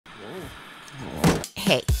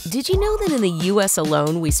Hey, did you know that in the US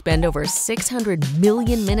alone, we spend over 600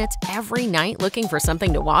 million minutes every night looking for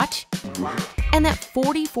something to watch? And that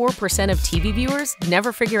 44% of TV viewers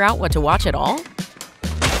never figure out what to watch at all?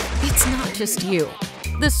 It's not just you.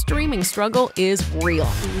 The streaming struggle is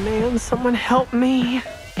real. Man, someone help me.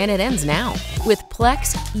 And it ends now. With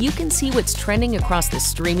Plex, you can see what's trending across the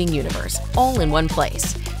streaming universe, all in one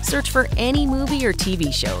place. Search for any movie or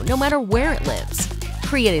TV show, no matter where it lives.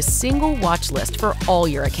 Create a single watch list for all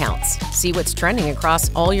your accounts. See what's trending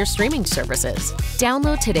across all your streaming services.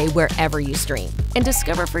 Download today wherever you stream and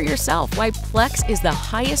discover for yourself why Plex is the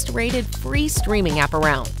highest-rated free streaming app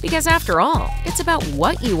around. Because after all, it's about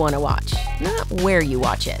what you want to watch, not where you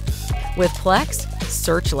watch it. With Plex,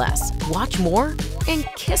 search less, watch more, and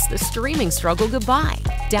kiss the streaming struggle goodbye.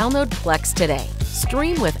 Download Plex today.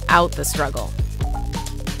 Stream without the struggle.